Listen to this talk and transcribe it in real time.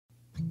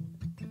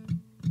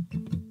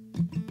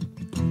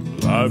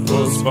Life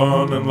was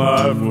fun and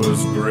life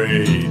was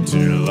great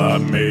till I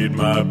made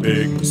my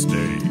big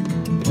mistake.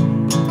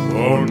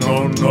 Oh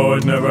no, no,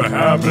 it never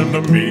happened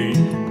to me.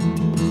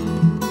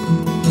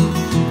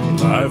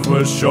 Life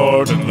was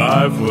short and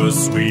life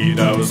was sweet,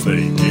 I was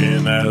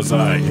thinking as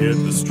I hit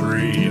the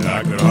street.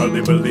 I could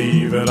hardly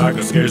believe it, I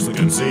could scarcely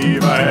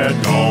conceive I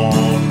had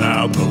gone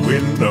out the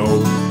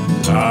window.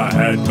 I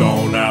had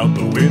gone out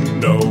the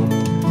window.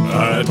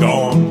 I had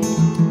gone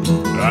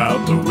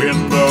out the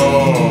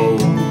window.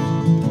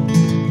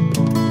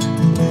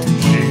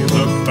 She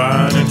looked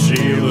fine and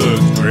she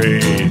looked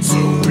great, so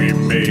we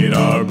made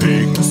our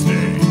big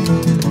mistake.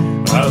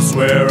 I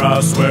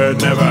swear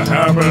it never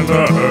happened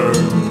to her.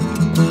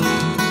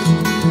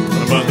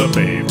 But the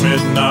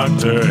pavement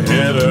knocked her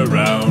head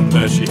around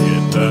as she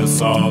hit the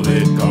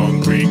solid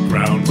concrete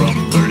ground. From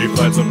 30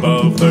 flats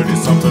above,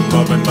 30-something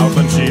loving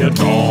nothing, she had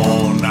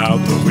gone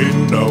out the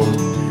window.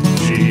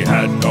 She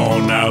had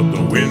gone out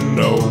the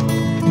window.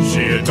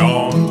 She had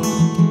gone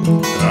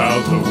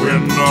out the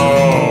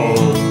window.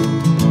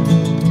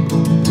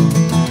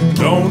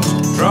 Don't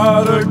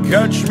try to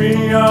catch me,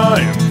 I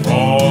am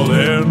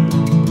falling.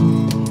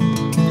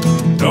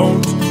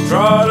 Don't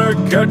try to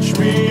catch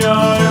me,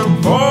 I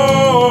am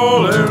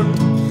falling.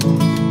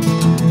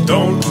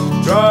 Don't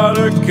try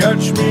to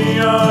catch me,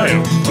 I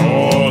am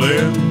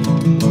falling.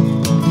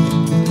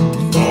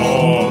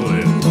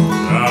 Falling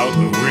out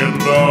the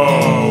window.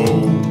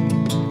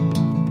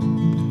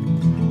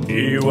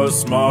 He was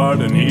smart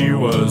and he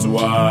was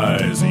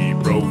wise. He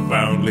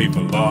profoundly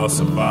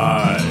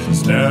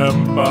philosophized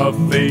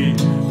empathy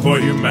for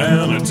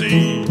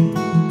humanity.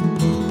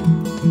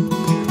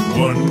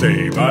 One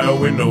day by a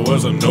window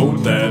was a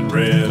note that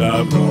read,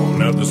 I've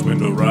gone out this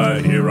window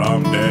right here,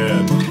 I'm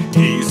dead.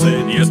 He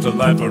said yes to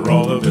life for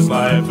all of his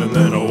life, and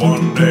then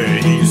one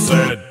day he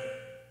said,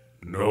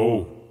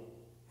 no,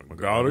 I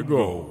gotta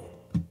go.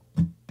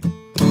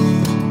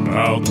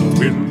 Out the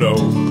window,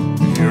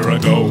 here I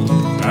go.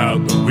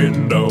 Out the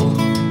window,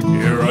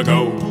 here I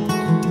go.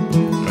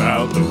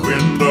 Out the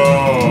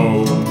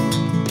window.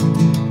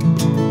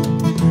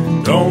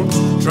 Don't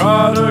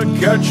try to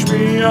catch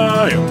me,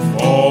 I am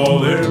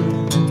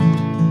falling.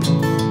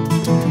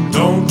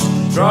 Don't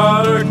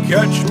try to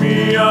catch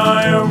me,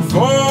 I am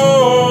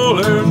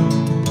falling.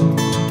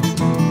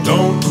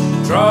 Don't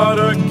try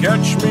to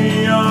catch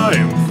me, I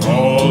am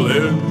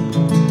falling.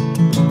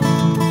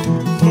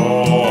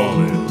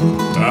 Falling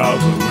out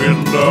the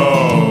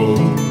window.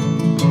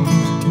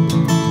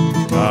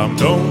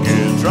 Don't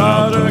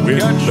try to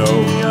catch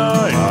me,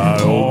 I